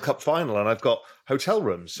Football World Cup final and I've got hotel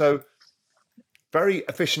rooms. So very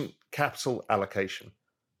efficient capital allocation.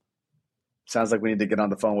 Sounds like we need to get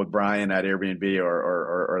on the phone with Brian at Airbnb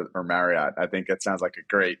or Marriott. I think that sounds like a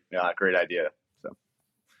great idea. So,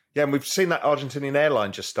 yeah, and we've seen that Argentinian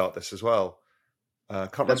airline just start this as well.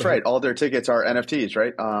 That's right. All their tickets are NFTs,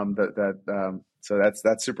 right? So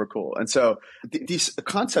that's super cool. And so these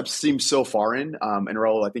concepts seem so foreign. And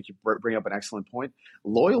Raul, I think you bring up an excellent point.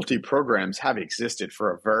 Loyalty programs have existed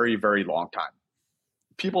for a very, very long time.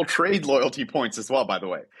 People trade loyalty points as well, by the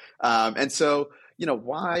way. And so,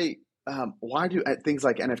 why do things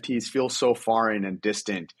like NFTs feel so foreign and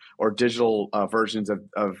distant, or digital versions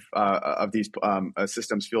of these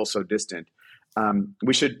systems feel so distant?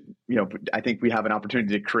 We should, I think we have an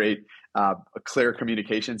opportunity to create clear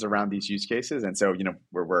communications around these use cases. And so,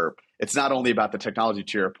 it's not only about the technology,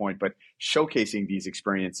 to your point, but showcasing these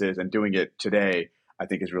experiences and doing it today, I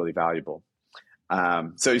think is really valuable.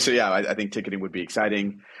 So yeah, I think ticketing would be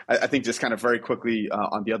exciting. I think just kind of very quickly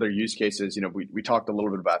on the other use cases, we talked a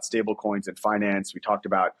little bit about stable coins and finance. We talked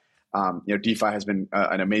about, DeFi has been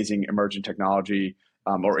an amazing emerging technology.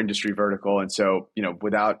 Or industry vertical. And so,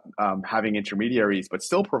 without having intermediaries, but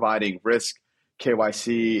still providing risk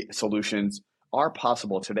KYC solutions are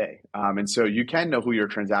possible today. And so you can know who you're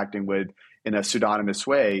transacting with in a pseudonymous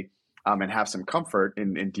way and have some comfort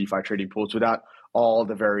in DeFi trading pools without all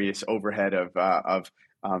the various overhead of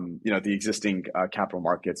the existing capital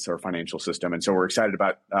markets or financial system. And so we're excited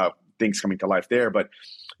about things coming to life there. But,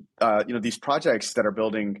 these projects that are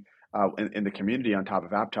building in the community on top of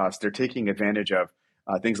Aptos, they're taking advantage of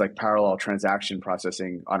things like parallel transaction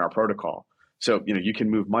processing on our protocol. So, you can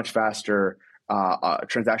move much faster. A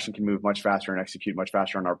transaction can move much faster and execute much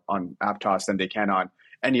faster on Aptos than they can on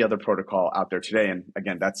any other protocol out there today. And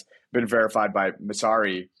again, that's been verified by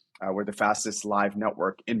Masari. We're the fastest live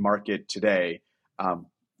network in market today.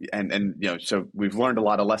 And so we've learned a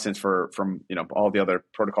lot of lessons from all the other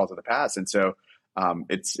protocols of the past. And so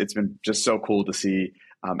it's been just so cool to see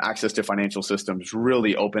access to financial systems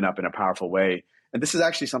really open up in a powerful way. And this is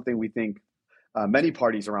actually something we think many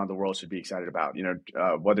parties around the world should be excited about.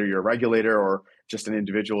 Whether you're a regulator or just an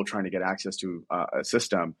individual trying to get access to a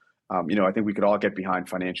system, I think we could all get behind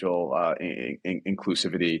financial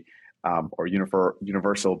inclusivity or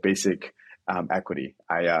universal basic equity.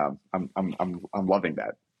 I'm loving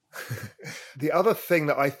that. The other thing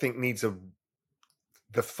that I think needs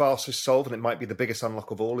the fastest solve, and it might be the biggest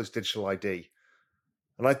unlock of all, is digital ID.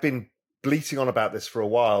 And I've been bleating on about this for a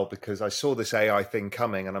while because I saw this AI thing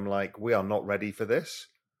coming and I'm like, we are not ready for this.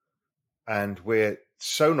 And we're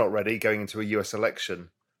so not ready going into a US election.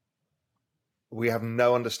 We have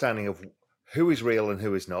no understanding of who is real and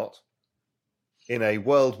who is not. In a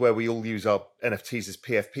world where we all use our NFTs as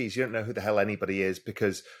PFPs, you don't know who the hell anybody is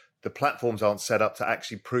because the platforms aren't set up to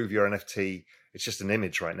actually prove your NFT. It's just an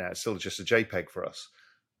image right now. It's still just a JPEG for us.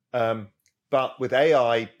 But with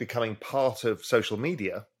AI becoming part of social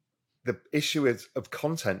media, the issue is of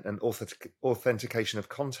content and authentication of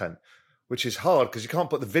content, which is hard because you can't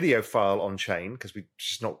put the video file on chain because we're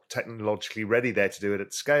just not technologically ready there to do it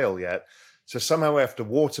at scale yet. So somehow we have to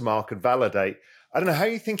watermark and validate. I don't know, how are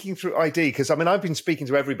you thinking through ID? Because I've been speaking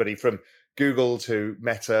to everybody from Google to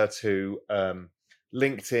Meta to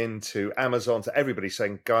LinkedIn to Amazon to everybody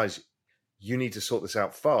saying, guys, you need to sort this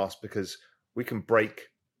out fast because we can break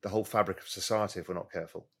the whole fabric of society if we're not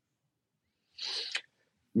careful.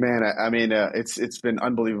 Man, it's been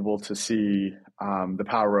unbelievable to see the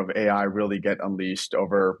power of AI really get unleashed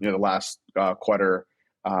over the last quarter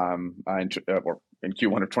or in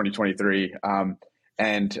Q1 of 2023.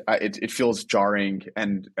 And it feels jarring,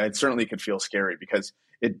 and it certainly could feel scary because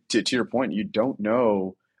to your point, you don't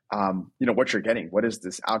know what you're getting. What is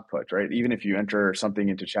this output, right? Even if you enter something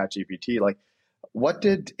into ChatGPT, like what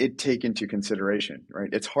did it take into consideration, right?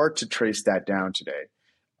 It's hard to trace that down today.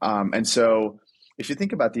 And so if you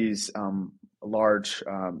think about these large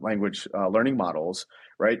language learning models,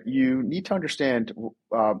 right, you need to understand,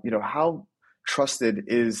 how trusted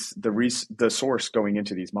is the source going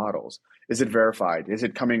into these models? Is it verified? Is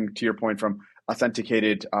it coming, to your point, from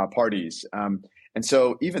authenticated parties? And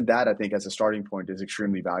so even that, I think, as a starting point is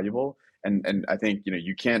extremely valuable. And I think,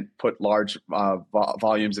 you can't put large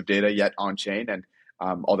volumes of data yet on chain. And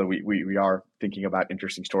although we are thinking about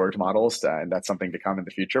interesting storage models, and that's something to come in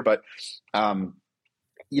the future. But,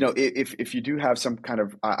 if you do have some kind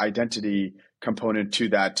of identity component to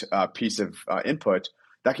that piece of input,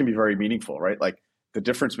 that can be very meaningful, right? Like the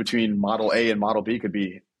difference between model A and model B could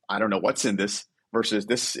be, I don't know what's in this versus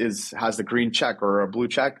this has the green check or a blue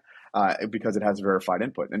check because it has verified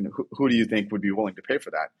input. And who do you think would be willing to pay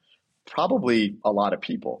for that? Probably a lot of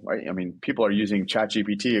people, right? I mean, people are using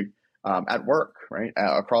ChatGPT at work, right,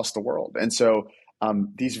 across the world. And so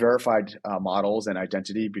these verified models and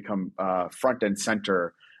identity become front and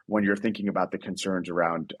center when you're thinking about the concerns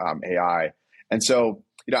around AI. And so,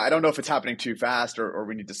 I don't know if it's happening too fast or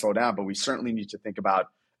we need to slow down, but we certainly need to think about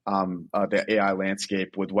the AI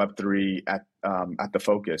landscape with Web3 at the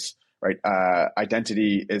focus, right?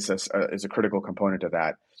 Identity is a critical component of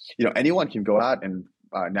that. Anyone can go out and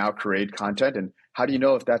now create content, and how do you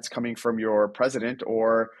know if that's coming from your president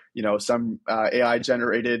or some AI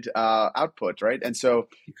generated output, right? And so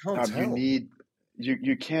you can't tell.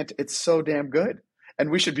 You can't. It's so damn good. And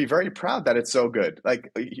we should be very proud that it's so good.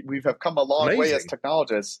 Like we have come a long way as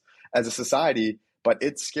technologists, as a society, but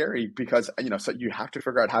it's scary because, so you have to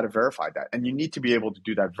figure out how to verify that. And you need to be able to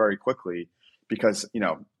do that very quickly because,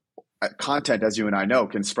 content, as you and I know,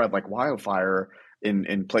 can spread like wildfire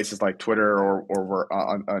in places like Twitter or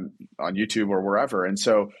on YouTube or wherever. And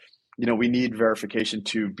so, we need verification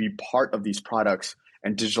to be part of these products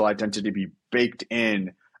and digital identity be baked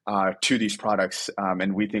in to these products.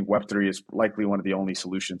 And we think Web3 is likely one of the only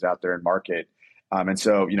solutions out there in market. And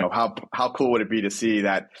so, how cool would it be to see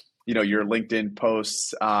that, your LinkedIn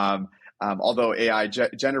posts, although AI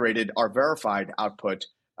generated, are verified output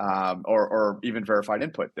or even verified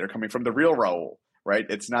input. They're coming from the real Raul, right?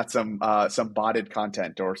 It's not some botted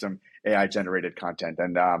content or some AI generated content.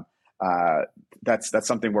 And that's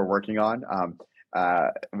something we're working on.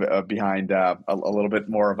 Behind a little bit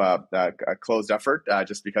more of a closed effort,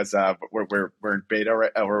 just because we're in beta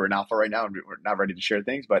or we're in alpha right now, and we're not ready to share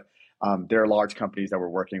things. But there are large companies that we're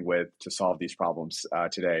working with to solve these problems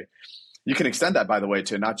today. You can extend that, by the way,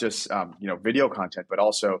 to not just video content, but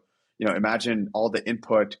also imagine all the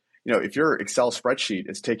input if your Excel spreadsheet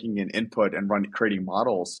is taking an input and creating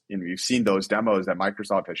models, you've seen those demos that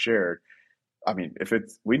Microsoft has shared. I mean,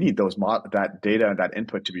 we need that data and that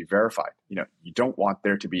input to be verified. You don't want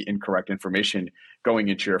there to be incorrect information going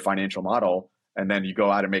into your financial model, and then you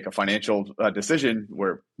go out and make a financial decision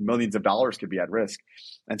where millions of dollars could be at risk.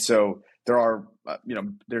 And so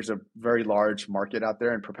there's a very large market out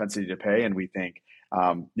there and propensity to pay, and we think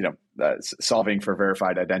solving for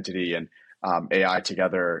verified identity and AI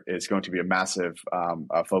together is going to be a massive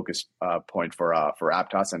focus point for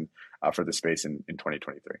Aptos and for the space in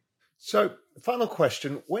 2023. So, final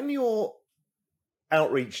question: when your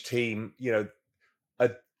outreach team,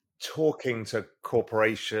 are talking to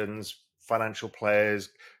corporations, financial players,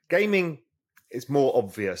 gaming is more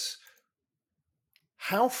obvious.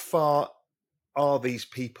 How far are these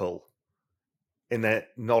people in their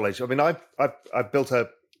knowledge? I mean, I've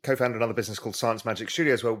co-founded another business called Science Magic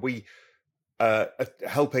Studios, where we are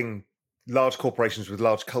helping large corporations with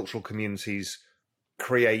large cultural communities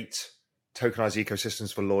create tokenized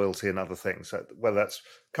ecosystems for loyalty and other things, so whether that's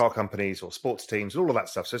car companies or sports teams, all of that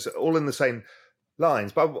stuff. So it's all in the same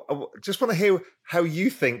lines. But I just want to hear how you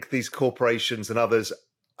think these corporations and others,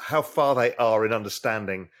 how far they are in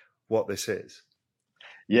understanding what this is.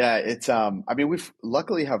 Yeah, it's we've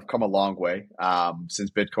luckily have come a long way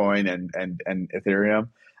since Bitcoin and Ethereum.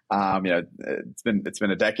 It's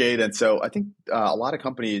been a decade, and so I think a lot of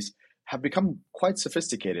companies have become quite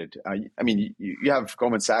sophisticated. You have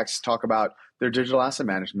Goldman Sachs talk about their digital asset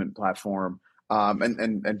management platform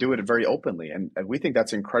and do it very openly. And we think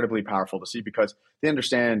that's incredibly powerful to see because they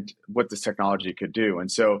understand what this technology could do.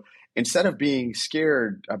 And so instead of being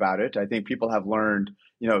scared about it, I think people have learned,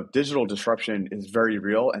 digital disruption is very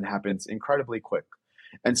real and happens incredibly quick.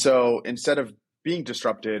 And so instead of being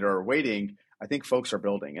disrupted or waiting, I think folks are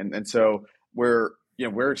building. And so we're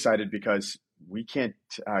excited because we can't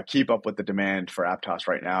keep up with the demand for Aptos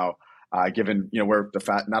right now, given we're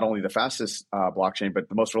not only the fastest blockchain, but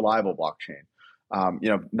the most reliable blockchain.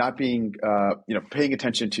 Not being paying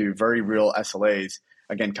attention to very real SLAs.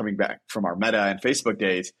 Again, coming back from our Meta and Facebook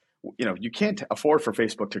days, you can't afford for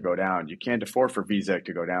Facebook to go down. You can't afford for Visa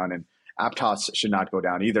to go down, and Aptos should not go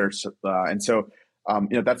down either. So,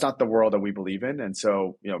 that's not the world that we believe in. And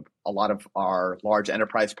so, a lot of our large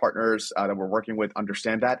enterprise partners that we're working with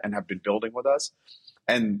understand that and have been building with us.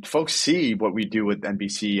 And folks see what we do with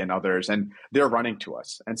NBC and others, and they're running to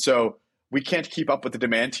us. And so we can't keep up with the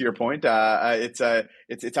demand. To your point,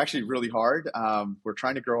 it's actually really hard. We're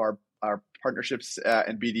trying to grow our partnerships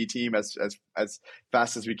and BD team as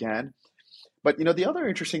fast as we can. But the other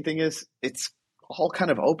interesting thing is it's all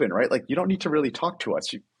kind of open, right? Like you don't need to really talk to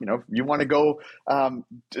us. You want to go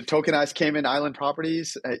to tokenize Cayman Island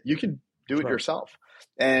properties, you can do it yourself.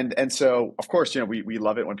 And so of course, we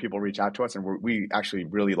love it when people reach out to us, and we actually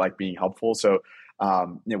really like being helpful. So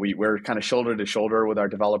we're kind of shoulder to shoulder with our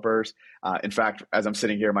developers. In fact, as I'm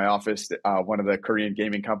sitting here in my office, one of the Korean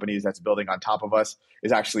gaming companies that's building on top of us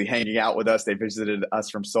is actually hanging out with us. They visited us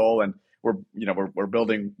from Seoul, and we're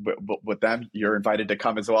building with them. You're invited to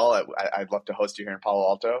come as well. I'd love to host you here in Palo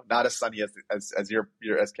Alto. Not as sunny as your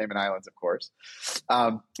Cayman Islands, of course.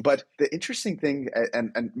 But the interesting thing,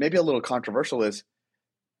 and maybe a little controversial, is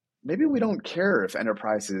maybe we don't care if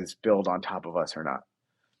enterprises build on top of us or not.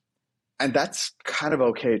 And that's kind of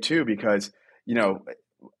okay too, because,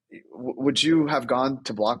 would you have gone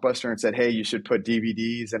to Blockbuster and said, hey, you should put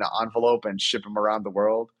DVDs in an envelope and ship them around the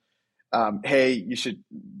world? Hey, you should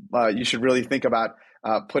really think about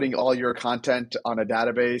putting all your content on a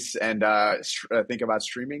database and think about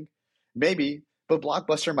streaming? Maybe, but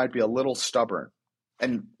Blockbuster might be a little stubborn.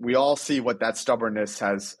 And we all see what that stubbornness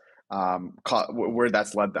has where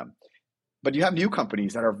that's led them. But you have new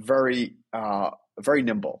companies that are very very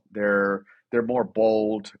nimble. They're more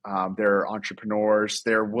bold. They're entrepreneurs.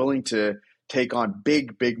 They're willing to take on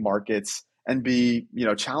big markets and be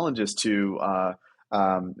challenges to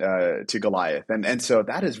Goliath. And so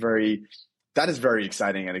that is very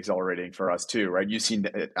exciting and exhilarating for us too, right? You've seen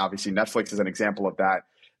obviously Netflix is an example of that.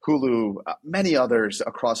 Hulu, many others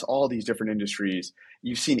across all these different industries.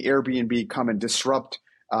 You've seen Airbnb come and disrupt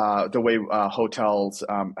the way hotels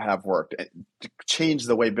have worked, change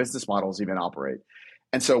the way business models even operate.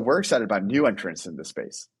 And so we're excited about new entrants in this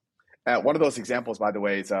space. One of those examples, by the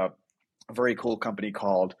way, is a very cool company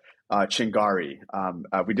called Chingari.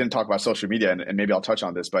 We didn't talk about social media, and maybe I'll touch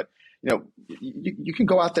on this, but you can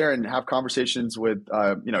go out there and have conversations with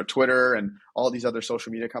Twitter and all these other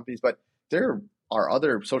social media companies, but there are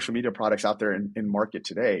other social media products out there in market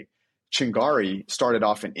today. Chingari started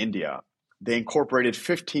off in India. They incorporated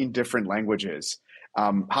 15 different languages.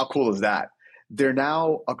 How cool is that? They're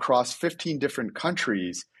now across 15 different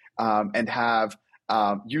countries, and have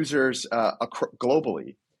users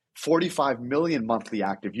globally, 45 million monthly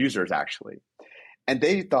active users actually. And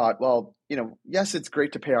they thought, well, yes, it's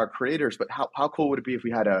great to pay our creators, but how cool would it be if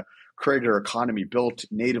we had a creator economy built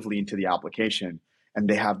natively into the application, and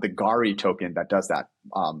they have the Gari token that does that.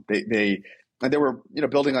 They were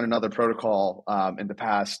building on another protocol in the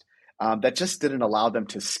past that just didn't allow them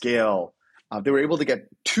to scale. They were able to get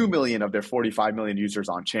 2 million of their 45 million users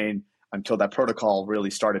on chain until that protocol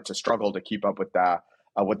really started to struggle to keep up with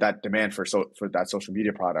that demand for that social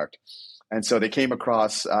media product. And so they came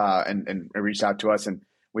across and reached out to us, and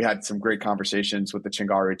we had some great conversations with the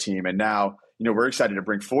Chingari team. And now, we're excited to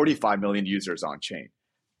bring 45 million users on chain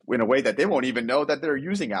in a way that they won't even know that they're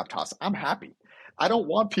using Aptos. I'm happy. I don't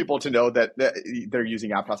want people to know that they're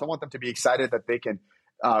using Aptos. I want them to be excited that they can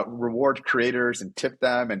reward creators and tip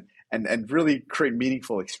them and really create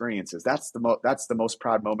meaningful experiences. That's the most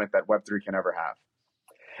proud moment that Web3 can ever have.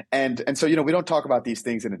 And so, we don't talk about these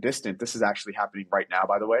things in a distant. This is actually happening right now,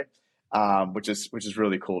 by the way, which is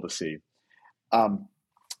really cool to see.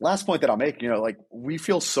 Last point that I'll make, we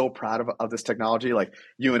feel so proud of this technology. Like,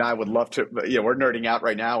 you and I would love to, we're nerding out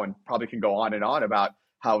right now and probably can go on and on about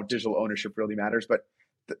how digital ownership really matters. But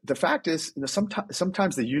the fact is,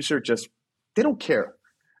 sometimes the user they don't care.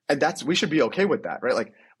 And we should be okay with that, right?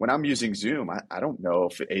 Like, when I'm using Zoom, I don't know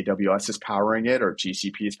if AWS is powering it or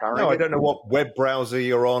GCP is powering it. No, I don't know what web browser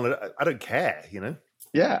you're on. I don't care,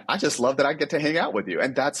 Yeah, I just love that I get to hang out with you.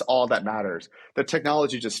 And that's all that matters. The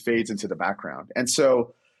technology just fades into the background. And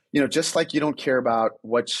so, just like you don't care about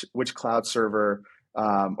which cloud server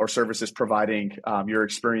or service is providing your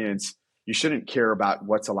experience, you shouldn't care about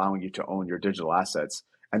what's allowing you to own your digital assets.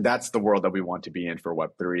 And that's the world that we want to be in for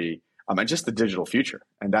Web3 and just the digital future.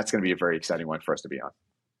 And that's going to be a very exciting one for us to be on.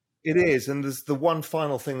 It is. And there's the one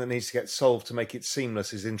final thing that needs to get solved to make it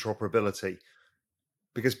seamless is interoperability.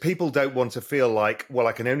 Because people don't want to feel like, well,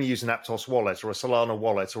 I can only use an Aptos wallet or a Solana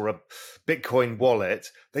wallet or a Bitcoin wallet.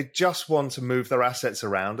 They just want to move their assets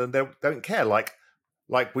around and they don't care. Like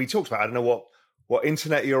we talked about, I don't know what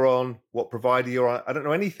internet you're on, what provider you're on. I don't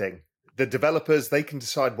know anything. The developers, they can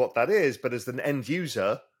decide what that is. But as an end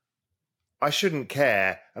user, I shouldn't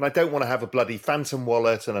care. And I don't want to have a bloody Phantom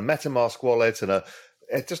wallet and a MetaMask wallet.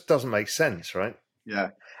 It just doesn't make sense, right? Yeah.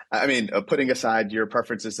 I mean, putting aside your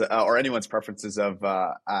preferences or anyone's preferences of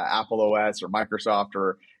Apple OS or Microsoft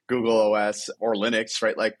or Google OS or Linux,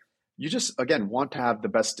 right? Like, you just, again, want to have the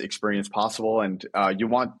best experience possible, and you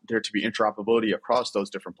want there to be interoperability across those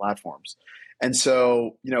different platforms. And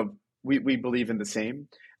so, we believe in the same.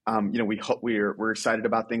 We're excited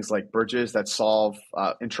about things like bridges that solve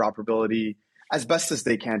interoperability as best as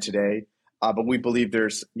they can today. But we believe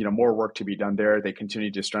there's more work to be done there. They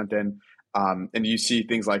continue to strengthen. And you see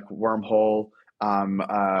things like Wormhole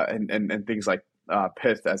and things like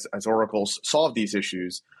Pyth as oracles solve these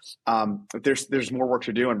issues. There's more work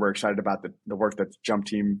to do, and we're excited about the work that the Jump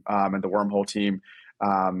team and the Wormhole team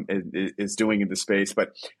is doing in the space.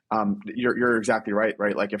 But you're exactly right?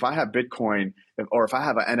 Like, if I have Bitcoin or if I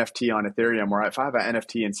have an NFT on Ethereum or if I have an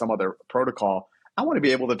NFT in some other protocol, I want to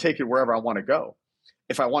be able to take it wherever I want to go.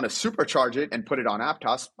 If I want to supercharge it and put it on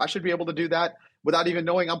Aptos, I should be able to do that without even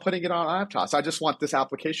knowing I'm putting it on Aptos. I just want this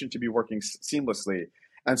application to be working seamlessly.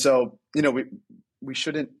 And so, we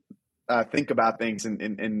shouldn't think about things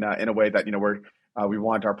in a way that, we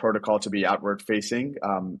want our protocol to be outward facing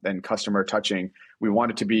and customer touching. We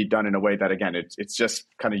want it to be done in a way that, again, it's just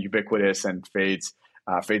kind of ubiquitous and fades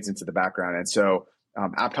into the background. And so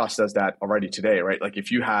Aptos does that already today, right? Like,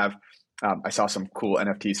 if you have I saw some cool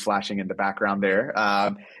NFTs flashing in the background there.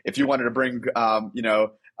 If you wanted to bring,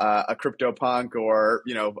 a CryptoPunk or,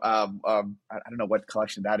 I don't know what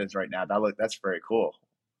collection that is right now. That's very cool.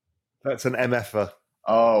 That's an MFer.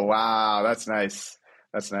 Oh, wow. That's nice.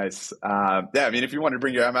 That's nice. I mean, if you want to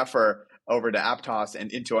bring your MFer over to Aptos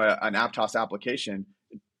and into an Aptos application,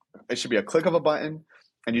 it should be a click of a button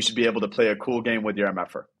and you should be able to play a cool game with your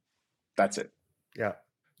MFer. That's it. Yeah.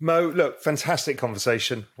 Mo, look, fantastic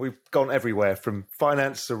conversation. We've gone everywhere from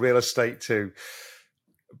finance to real estate to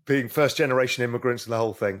being first generation immigrants and the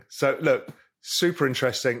whole thing. So look, super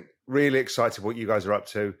interesting, really excited what you guys are up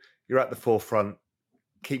to. You're at the forefront.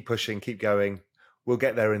 Keep pushing, keep going. We'll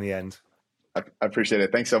get there in the end. I appreciate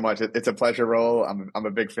it. Thanks so much. It's a pleasure, Raul. I'm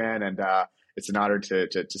a big fan, and it's an honor to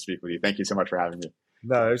speak with you. Thank you so much for having me.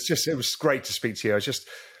 No, it was great to speak to you. I just,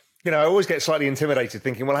 I always get slightly intimidated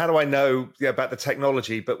thinking, well, how do I know about the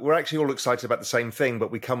technology? But we're actually all excited about the same thing,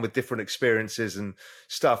 but we come with different experiences and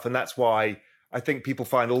stuff. And that's why I think people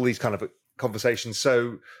find all these kind of conversations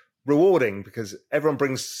so rewarding, because everyone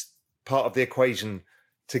brings part of the equation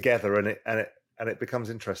together and it becomes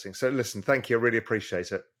interesting. So listen, thank you. I really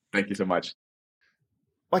appreciate it. Thank you so much.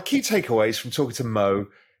 My key takeaways from talking to Mo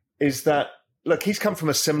is that, look, he's come from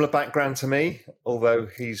a similar background to me, although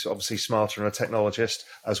he's obviously smarter and a technologist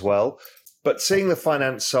as well. But seeing the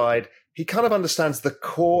finance side, he kind of understands the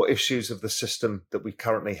core issues of the system that we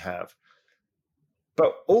currently have.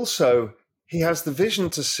 But also, he has the vision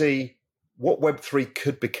to see what Web3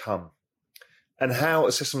 could become and how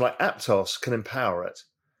a system like Aptos can empower it.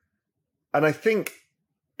 And I think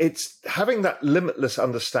it's having that limitless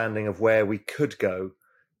understanding of where we could go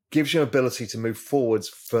gives you an ability to move forwards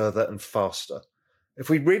further and faster. If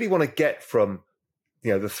we really want to get from,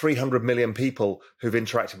 the 300 million people who've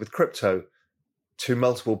interacted with crypto to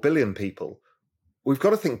multiple billion people, we've got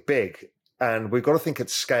to think big and we've got to think at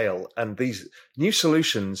scale. And these new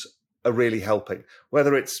solutions are really helping,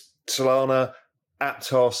 whether it's Solana,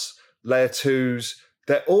 Aptos, Layer-2s,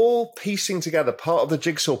 they're all piecing together part of the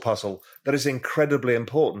jigsaw puzzle that is incredibly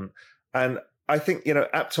important. And I think,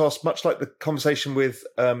 Aptos, much like the conversation with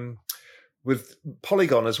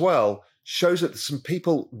Polygon as well, shows that there's some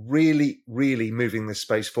people really, really moving this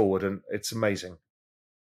space forward, and it's amazing.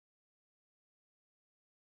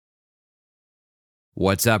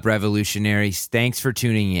 What's up, revolutionaries? Thanks for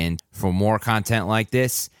tuning in. For more content like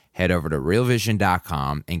this, head over to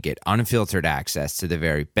realvision.com and get unfiltered access to the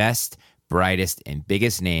very best, brightest, and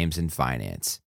biggest names in finance.